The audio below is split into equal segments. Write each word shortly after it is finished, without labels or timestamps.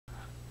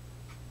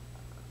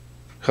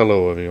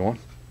Hello everyone,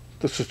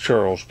 this is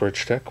Charles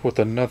BridgTec with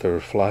another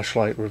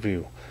flashlight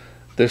review,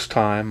 this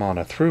time on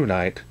a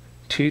ThruNite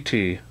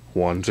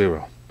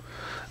TT10.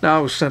 Now I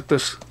was sent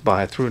this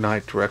by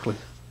ThruNite directly.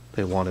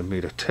 They wanted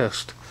me to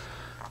test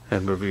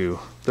and review.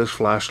 This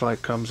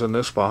flashlight comes in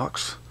this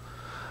box.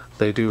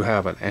 They do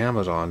have an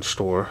Amazon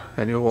store,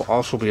 and you will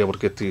also be able to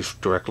get these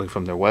directly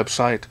from their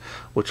website,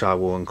 which I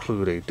will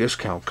include a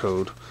discount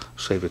code,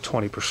 save you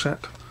 20%.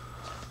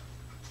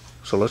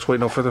 So let's wait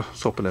no further,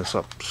 let's open this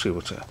up, see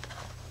what's in.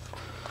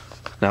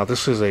 Now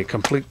this is a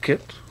complete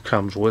kit,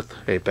 comes with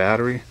a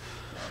battery,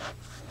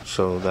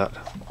 so that's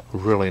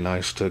really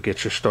nice to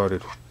get you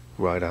started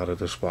right out of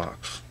this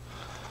box.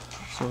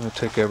 So I'm going to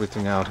take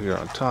everything out here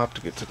on top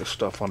to get to the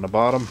stuff on the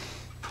bottom.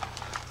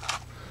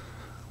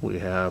 We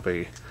have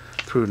a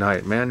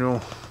ThruNite manual,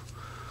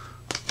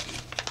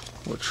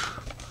 which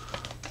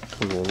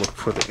we will look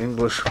for the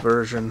English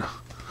version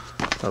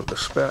of the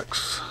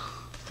specs.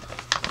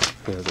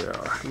 Here they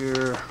are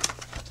here.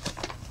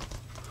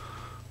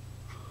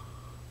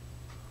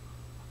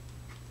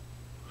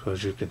 So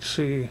as you can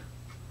see,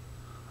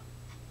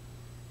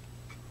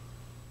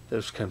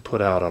 this can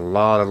put out a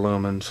lot of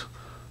lumens,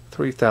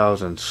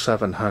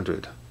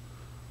 3,700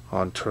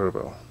 on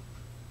turbo,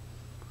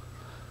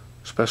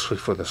 especially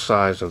for the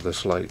size of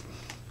this light.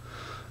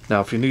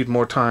 Now if you need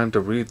more time to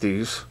read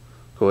these,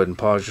 go ahead and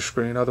pause your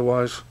screen,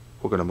 otherwise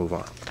we're going to move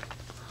on.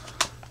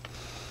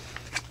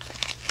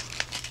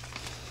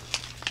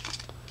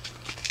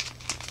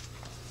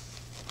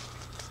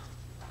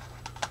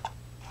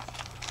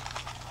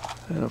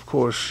 And of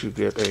course you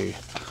get a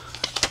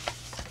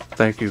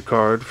thank you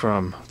card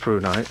from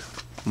ThruNite,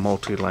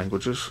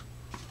 multi-languages.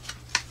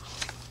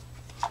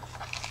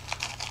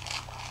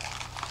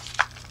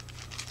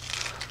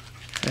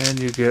 And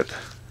you get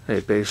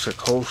a basic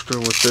holster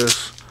with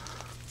this.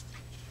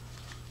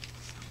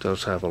 It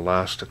does have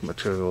elastic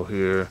material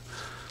here.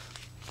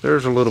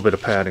 There's a little bit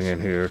of padding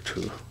in here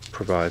to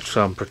provide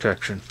some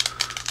protection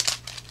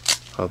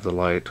of the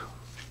light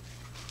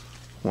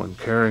when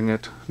carrying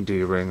it.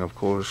 D-ring, of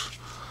course.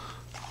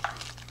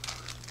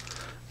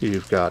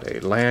 You've got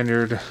a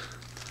lanyard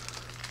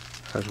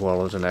as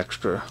well as an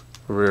extra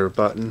rear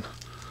button,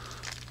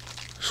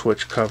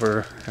 switch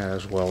cover,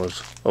 as well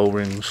as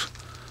O-rings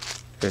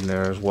in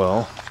there as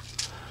well.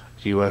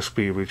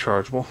 USB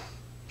rechargeable,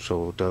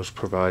 so it does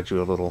provide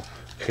you a little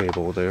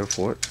cable there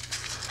for it.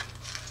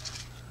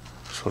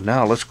 So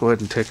now let's go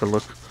ahead and take a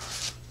look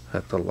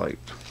at the light.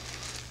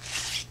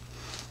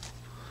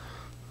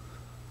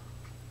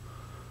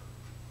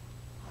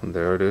 And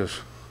there it is.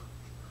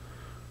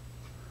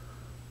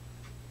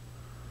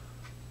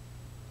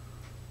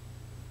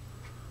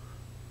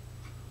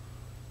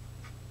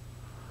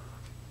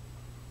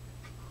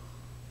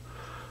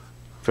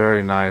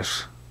 Very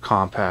nice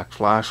compact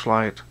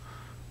flashlight.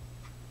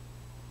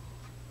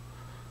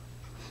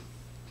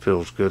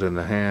 Feels good in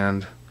the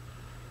hand.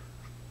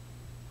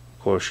 Of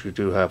course you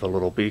do have a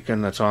little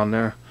beacon that's on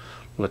there,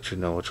 let you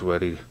know it's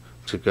ready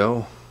to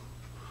go.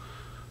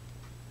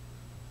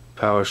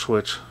 Power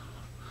switch,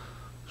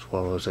 as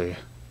well as a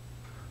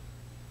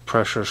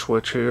pressure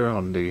switch here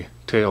on the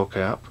tail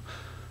cap,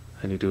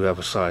 and you do have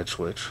a side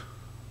switch.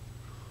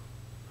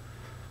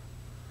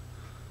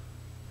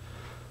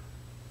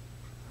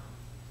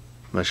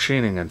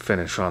 Machining and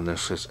finish on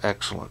this is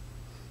excellent.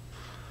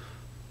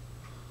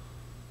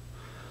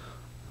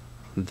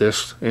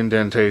 This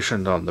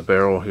indentation on the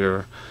barrel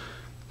here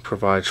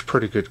provides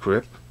pretty good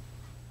grip,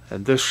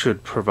 and this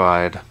should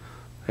provide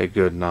a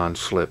good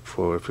non-slip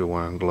for if you're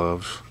wearing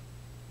gloves.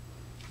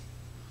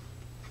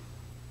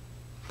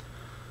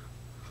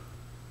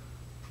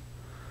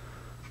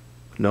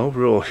 No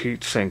real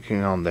heat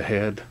sinking on the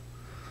head.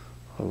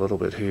 A little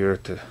bit here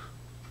at the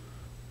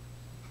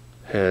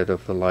head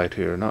of the light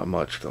here, not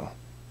much though.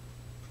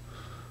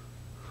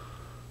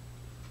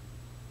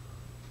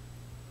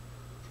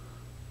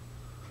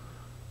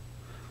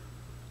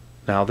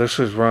 Now this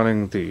is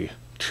running the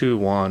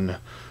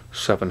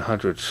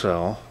 21700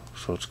 cell,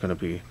 so it's going to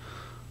be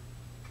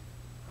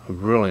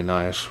really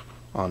nice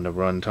on the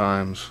run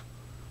times.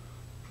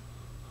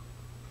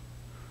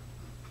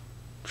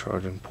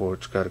 Charging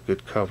port's got a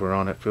good cover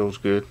on it, feels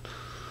good.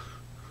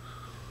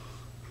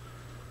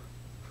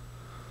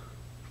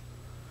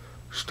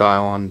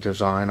 Style on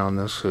design on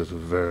this is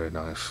very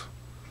nice.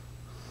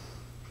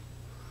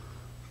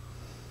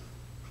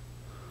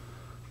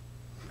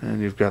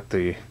 And you've got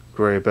the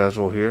gray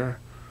bezel here.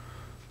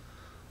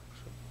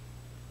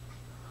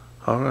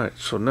 Alright,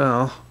 so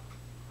now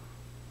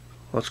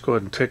let's go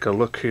ahead and take a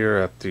look here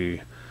at the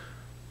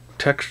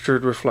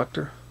textured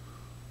reflector.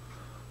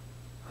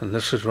 And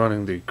this is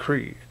running the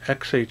Cree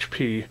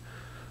XHP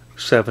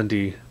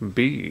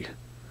 70B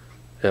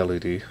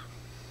LED.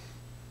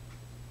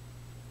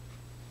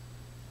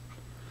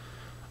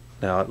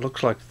 Now it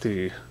looks like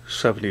the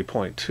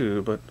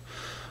 70.2, but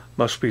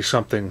must be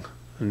something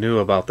new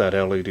about that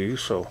LED,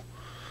 so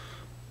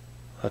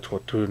that's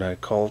what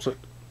ThruNite calls it.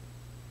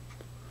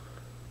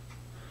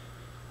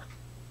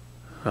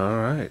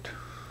 Alright,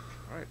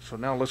 so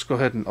now let's go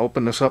ahead and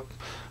open this up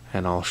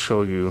and I'll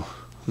show you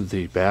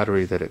the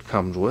battery that it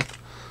comes with.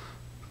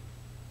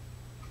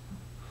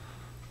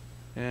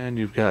 And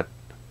you've got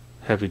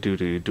heavy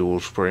duty dual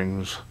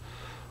springs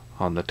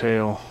on the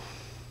tail.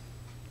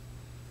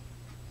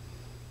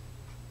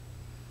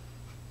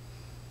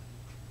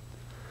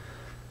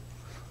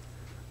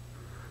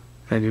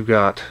 And you've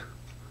got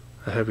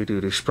a heavy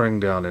duty spring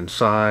down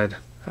inside.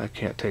 I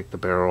can't take the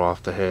barrel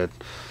off the head,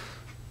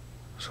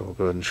 so we'll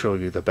go ahead and show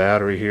you the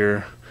battery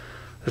here.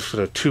 This is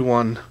a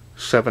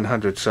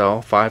 21700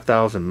 cell,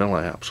 5000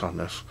 milliamps on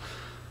this.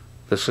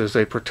 This is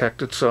a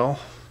protected cell.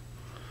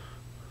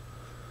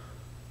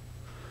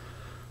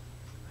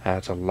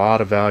 Adds a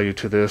lot of value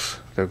to this.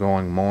 They're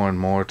going more and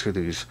more to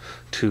these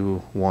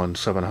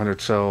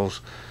 21700 cells,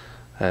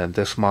 and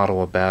this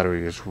model of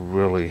battery is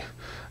really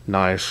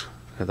nice.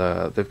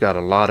 They've got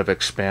a lot of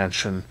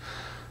expansion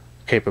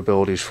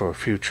capabilities for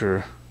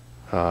future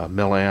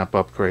milliamp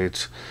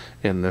upgrades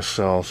in this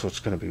cell, so it's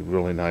going to be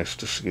really nice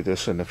to see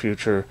this in the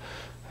future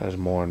as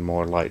more and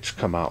more lights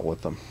come out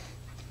with them.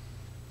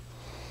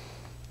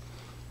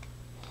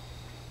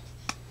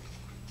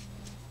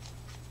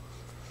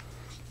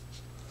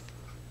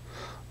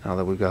 Now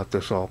that we got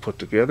this all put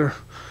together,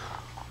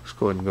 let's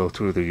go ahead and go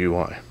through the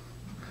UI.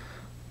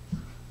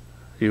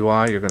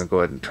 You're going to go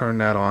ahead and turn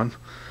that on.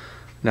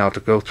 Now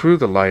to go through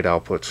the light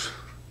outputs,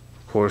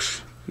 of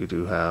course you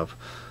do have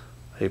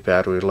a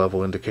battery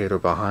level indicator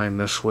behind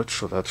this switch,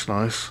 so that's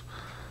nice.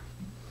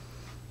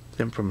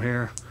 Then from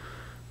here,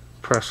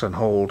 press and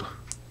hold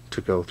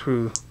to go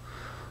through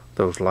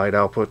those light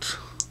outputs.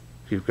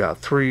 You've got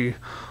 3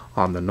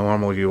 on the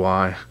normal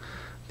UI.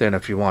 Then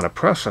if you want to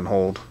press and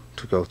hold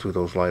to go through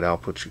those light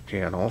outputs, you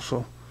can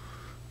also.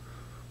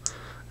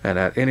 And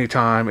at any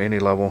time, any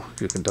level,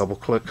 you can double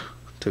click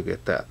to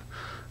get that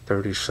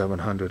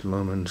 3700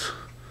 lumens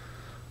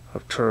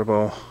of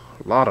turbo.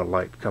 A lot of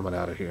light coming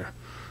out of here.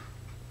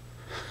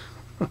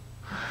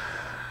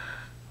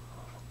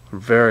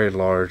 Very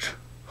large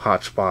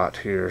hotspot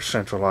here,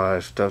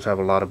 centralized, does have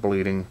a lot of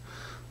bleeding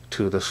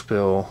to the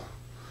spill,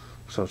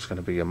 so it's going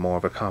to be more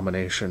of a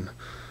combination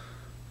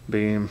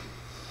beam,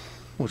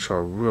 which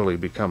are really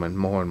becoming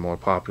more and more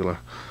popular.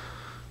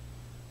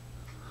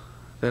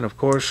 Then of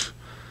course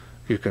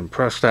you can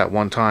press that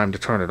one time to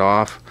turn it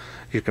off.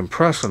 You can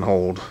press and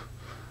hold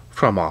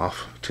from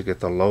off to get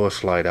the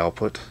lowest light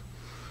output,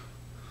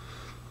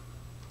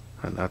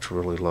 and that's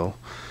really low.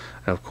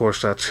 And of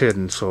course that's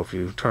hidden, so if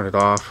you turn it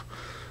off,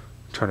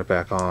 turn it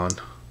back on,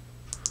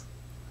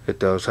 it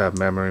does have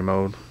memory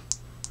mode.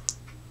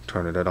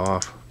 Turn it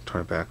off,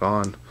 turn it back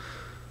on.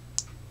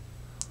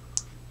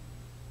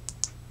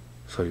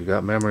 So you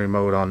got memory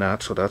mode on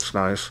that, so that's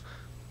nice.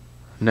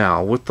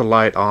 Now with the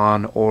light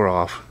on or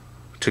off,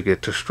 to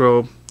get to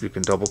strobe, you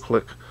can double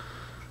click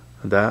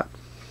that,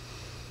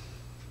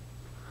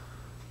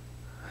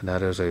 and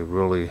that is a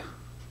really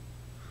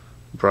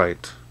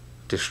bright,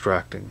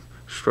 distracting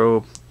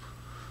strobe,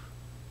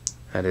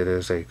 and it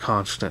is a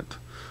constant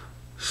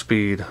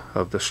speed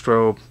of the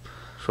strobe.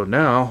 So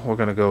now we're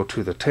going to go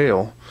to the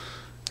tail,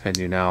 and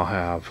you now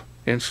have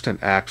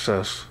instant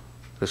access.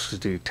 This is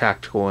the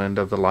tactical end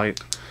of the light.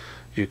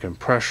 You can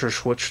pressure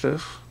switch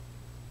this.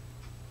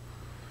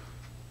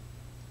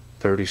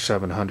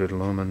 3700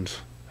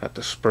 lumens at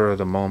the spur of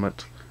the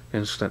moment,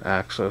 instant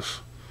access,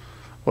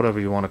 whatever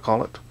you want to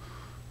call it.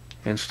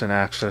 Instant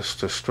access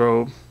to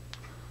strobe.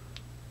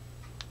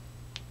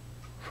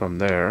 From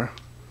there,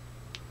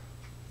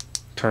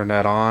 turn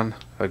that on.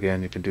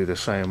 Again, you can do the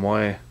same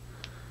way.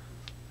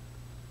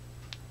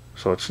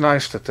 So it's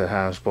nice that it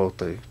has both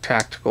the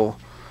tactical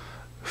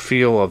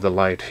feel of the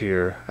light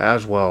here,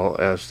 as well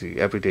as the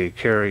everyday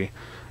carry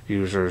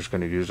user is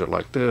going to use it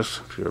like this.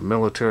 If you're a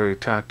military,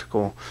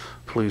 tactical,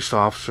 police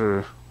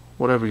officer,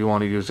 whatever you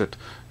want to use it,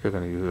 you're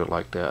going to use it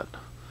like that.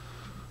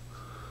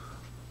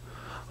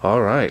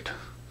 Alright,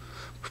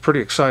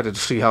 pretty excited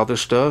to see how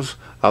this does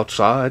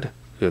outside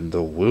in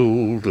the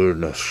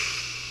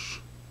wilderness.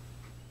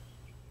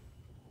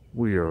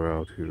 We are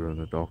out here in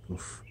the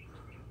darkness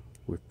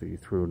with the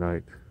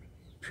ThruNite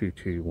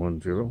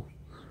TT10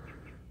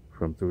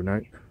 from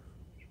ThruNite,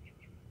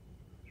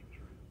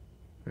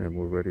 and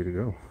we're ready to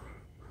go.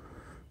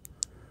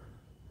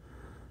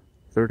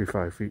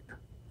 35 feet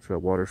to that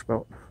water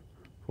spout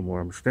from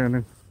where I'm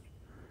standing.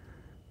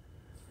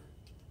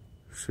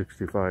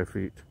 65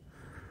 feet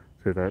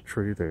to that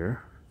tree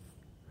there.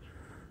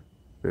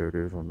 There it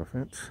is on the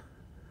fence.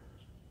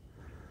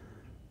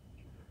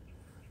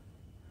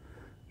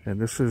 And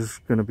this is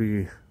going to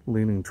be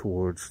leaning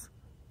towards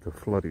the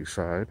floody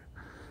side.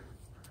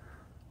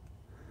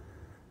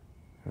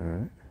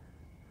 Alright.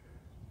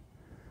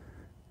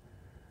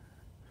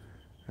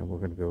 And we're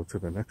going to go to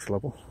the next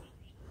level.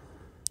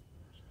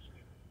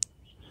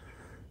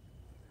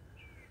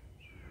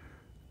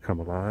 Come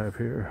alive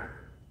here.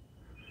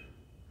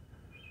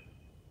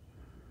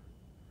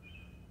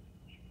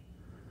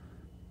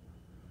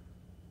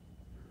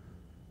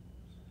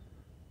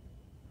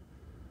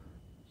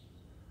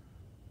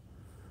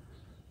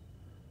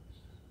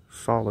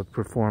 Solid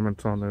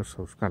performance on this.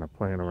 I was kind of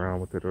playing around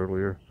with it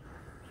earlier,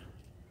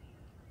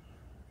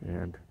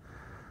 and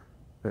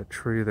That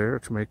tree there,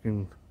 it's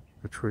making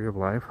the tree of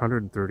life,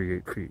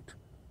 138 feet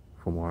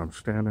from where I'm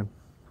standing.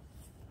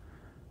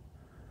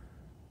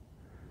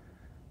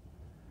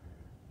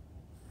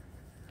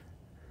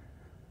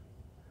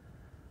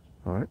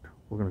 Alright,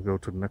 we're going to go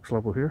to the next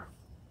level here.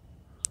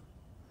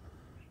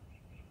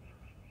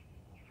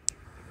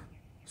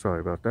 Sorry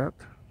about that.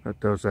 That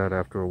does that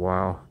after a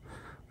while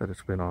that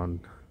it's been on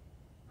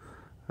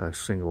a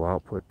single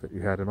output that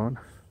you had it on.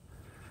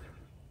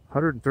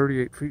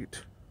 138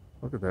 feet.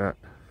 Look at that.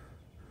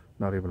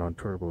 Not even on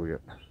turbo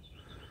yet.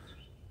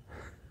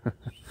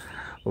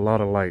 A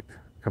lot of light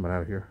coming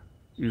out of here.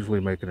 Usually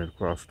making it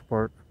across the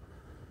park.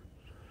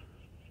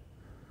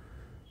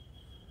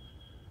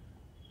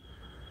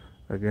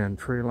 Again,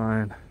 tree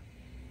line,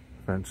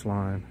 fence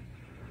line,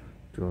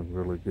 doing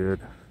really good.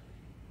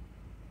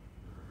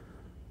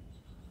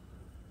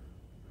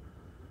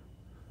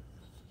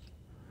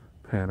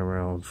 Pan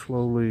around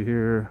slowly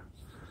here.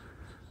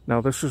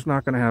 Now this is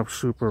not going to have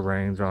super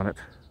range on it,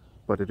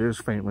 but it is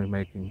faintly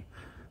making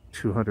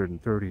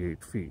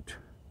 238 feet.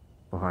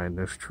 Behind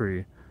this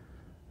tree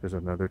is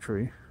another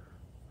tree.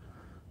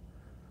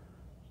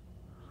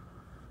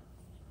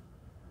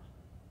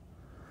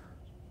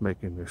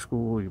 Making the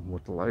school even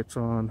with the lights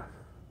on.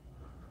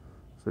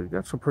 So you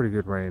got some pretty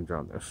good range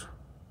on this.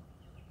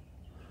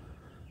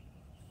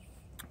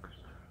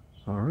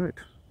 Alright,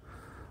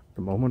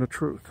 the moment of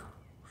truth.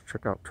 Let's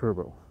check out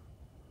turbo.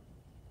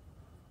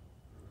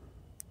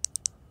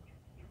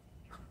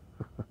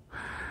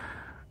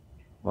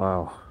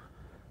 Wow.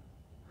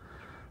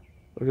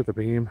 Look at the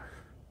beam.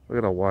 Look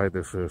at how wide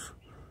this is.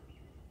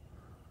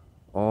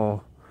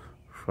 All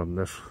from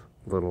this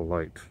little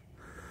light.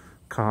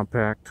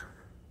 Compact.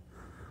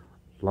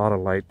 A lot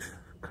of light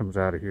comes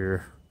out of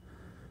here.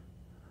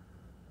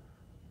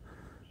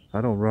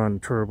 I don't run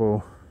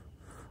turbo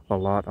a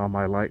lot on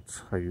my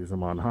lights. I use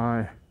them on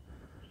high.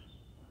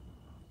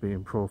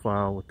 Beam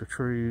profile with the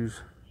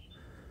trees.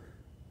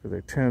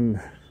 They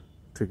tend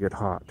to get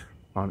hot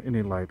on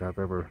any light I've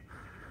ever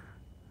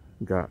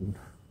gotten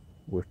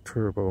with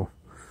turbo.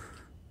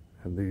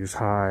 And these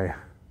high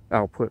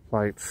output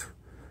lights,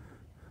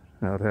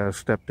 now it has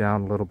stepped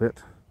down a little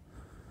bit,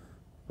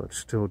 but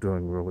still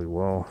doing really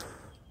well.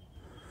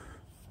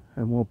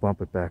 And we'll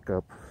bump it back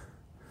up.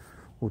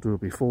 We'll do a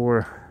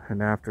before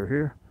and after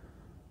here.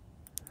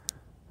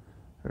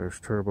 There's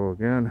turbo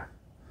again.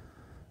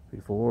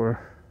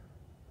 Before,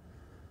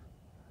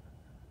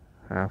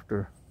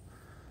 after.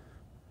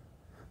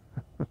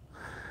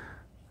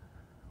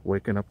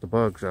 Waking up the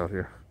bugs out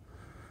here.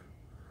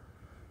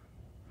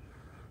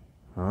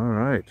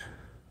 Alright.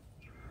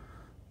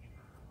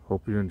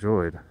 Hope you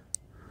enjoyed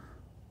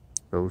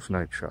those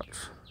night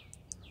shots.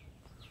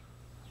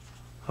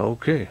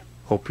 Okay.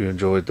 Hope you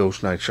enjoyed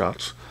those night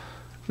shots.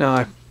 Now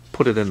I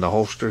put it in the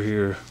holster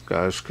here. You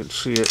guys can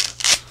see it.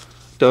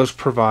 It does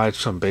provide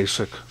some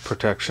basic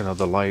protection of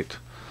the light.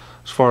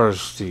 As far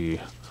as the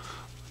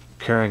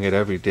carrying it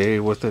every day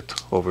with it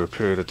over a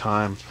period of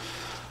time,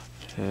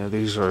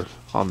 these are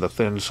on the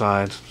thin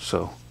side,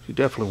 so you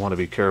definitely want to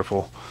be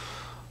careful.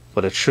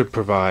 But it should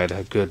provide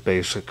a good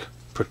basic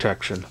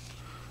protection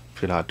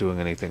if you're not doing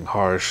anything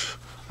harsh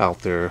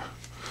out there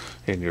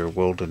in your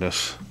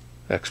wilderness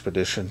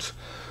expeditions.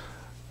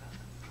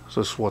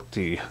 So this is what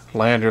the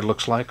lanyard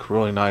looks like.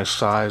 Really nice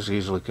size,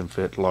 easily can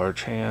fit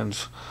large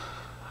hands.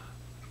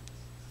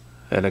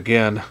 And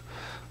again,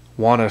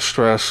 want to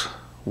stress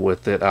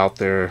with it out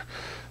there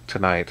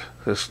tonight,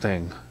 this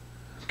thing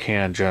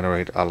can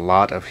generate a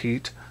lot of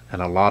heat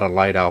and a lot of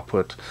light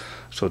output.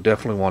 So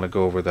definitely want to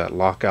go over that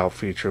lockout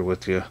feature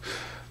with you.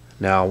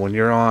 Now when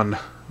you're on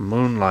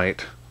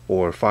moonlight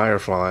or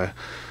firefly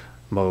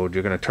mode,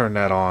 you're going to turn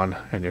that on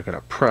and you're going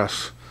to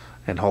press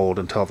and hold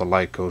until the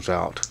light goes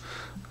out.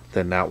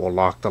 Then that will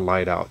lock the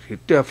light out. You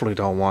definitely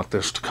don't want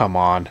this to come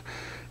on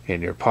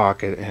in your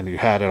pocket and you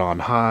had it on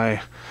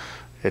high.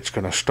 It's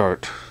going to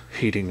start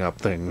heating up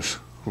things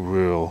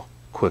real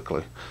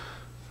quickly.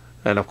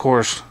 And of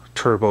course,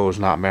 turbo is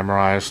not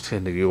memorized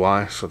in the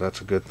UI, so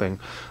that's a good thing.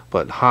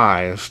 But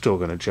high is still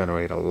going to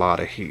generate a lot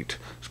of heat,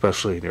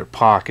 especially in your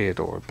pocket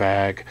or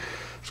bag.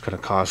 It's going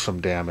to cause some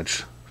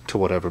damage to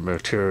whatever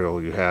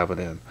material you have it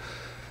in.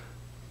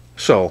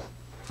 So,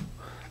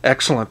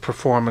 excellent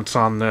performance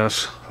on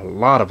this. A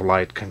lot of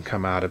light can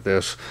come out of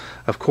this.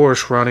 Of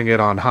course, running it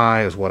on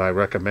high is what I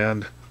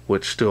recommend,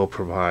 which still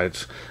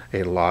provides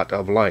a lot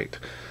of light.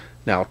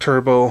 Now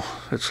turbo,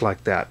 it's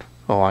like that.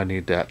 Oh, I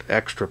need that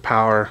extra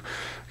power,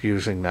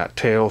 using that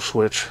tail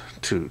switch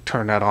to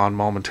turn that on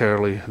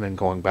momentarily and then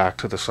going back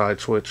to the side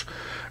switch.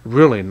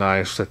 Really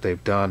nice that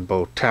they've done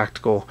both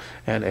tactical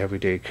and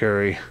everyday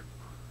carry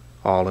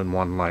all in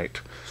one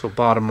light. So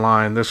bottom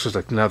line, this is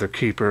another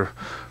keeper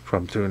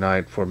from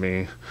ThruNite for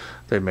me.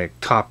 They make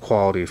top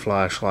quality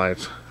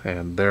flashlights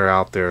and they're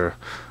out there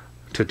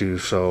to do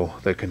so.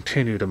 They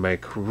continue to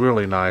make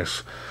really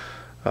nice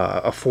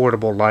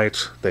affordable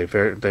lights.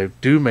 They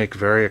do make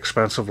very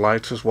expensive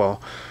lights as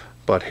well,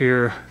 but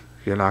here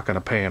you're not going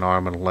to pay an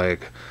arm and a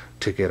leg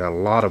to get a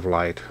lot of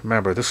light.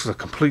 Remember, this is a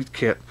complete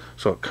kit,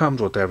 so it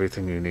comes with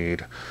everything you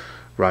need.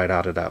 right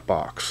out of that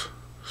box.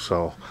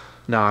 So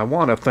now I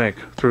want to thank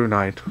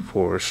ThruNite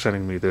for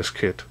sending me this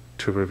kit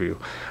to review.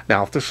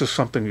 Now if this is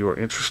something you are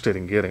interested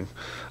in getting,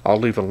 I'll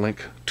leave a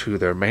link to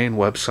their main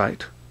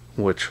website,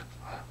 which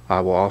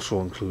I will also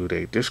include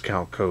a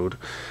discount code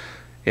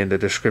in the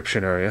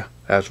description area,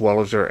 as well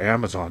as their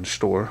Amazon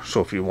store.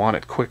 So if you want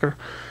it quicker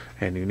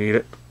and you need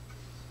it,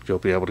 you'll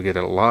be able to get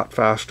it a lot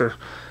faster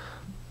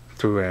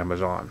through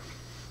Amazon.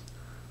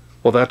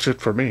 Well, that's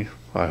it for me.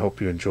 I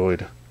hope you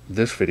enjoyed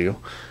this video.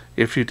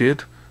 If you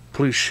did,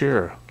 please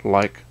share,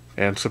 like,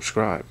 and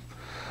subscribe.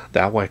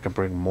 That way I can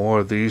bring more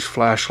of these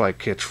flashlight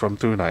kits from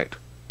ThruNite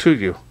to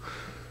you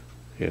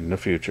in the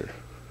future.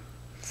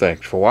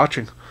 Thanks for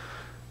watching.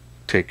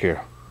 Take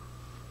care.